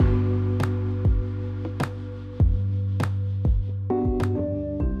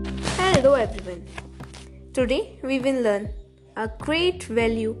Hello everyone. Today we will learn a great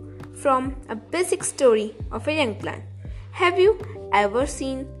value from a basic story of a young plant. Have you ever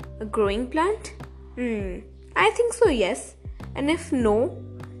seen a growing plant? I think so, yes. And if no,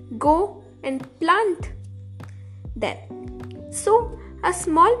 go and plant then. So, a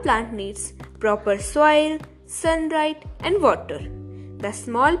small plant needs proper soil, sunlight and water. The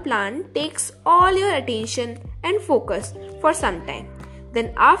small plant takes all your attention and focus for some time.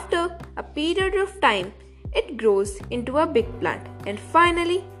 Then after a period of time, it grows into a big plant and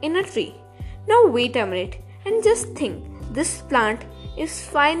finally in a tree. Now wait a minute and just think, this plant is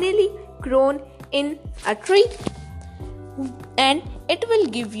finally grown in a tree and it will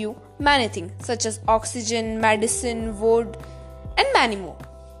give you many things such as oxygen, medicine, wood and many more.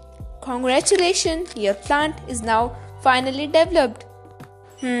 Congratulations, your plant is now finally developed.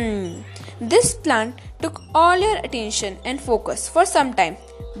 This plant took all your attention and focus for some time,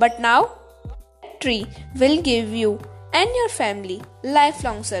 but now that tree will give you and your family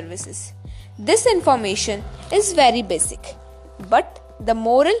lifelong services. This information is very basic, but the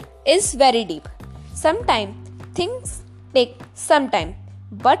moral is very deep. Sometimes things take some time,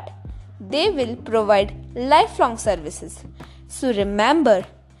 but they will provide lifelong services. So remember,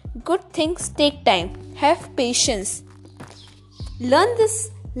 good things take time. Have patience. Learn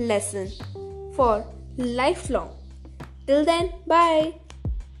this lesson for lifelong. Till then, bye.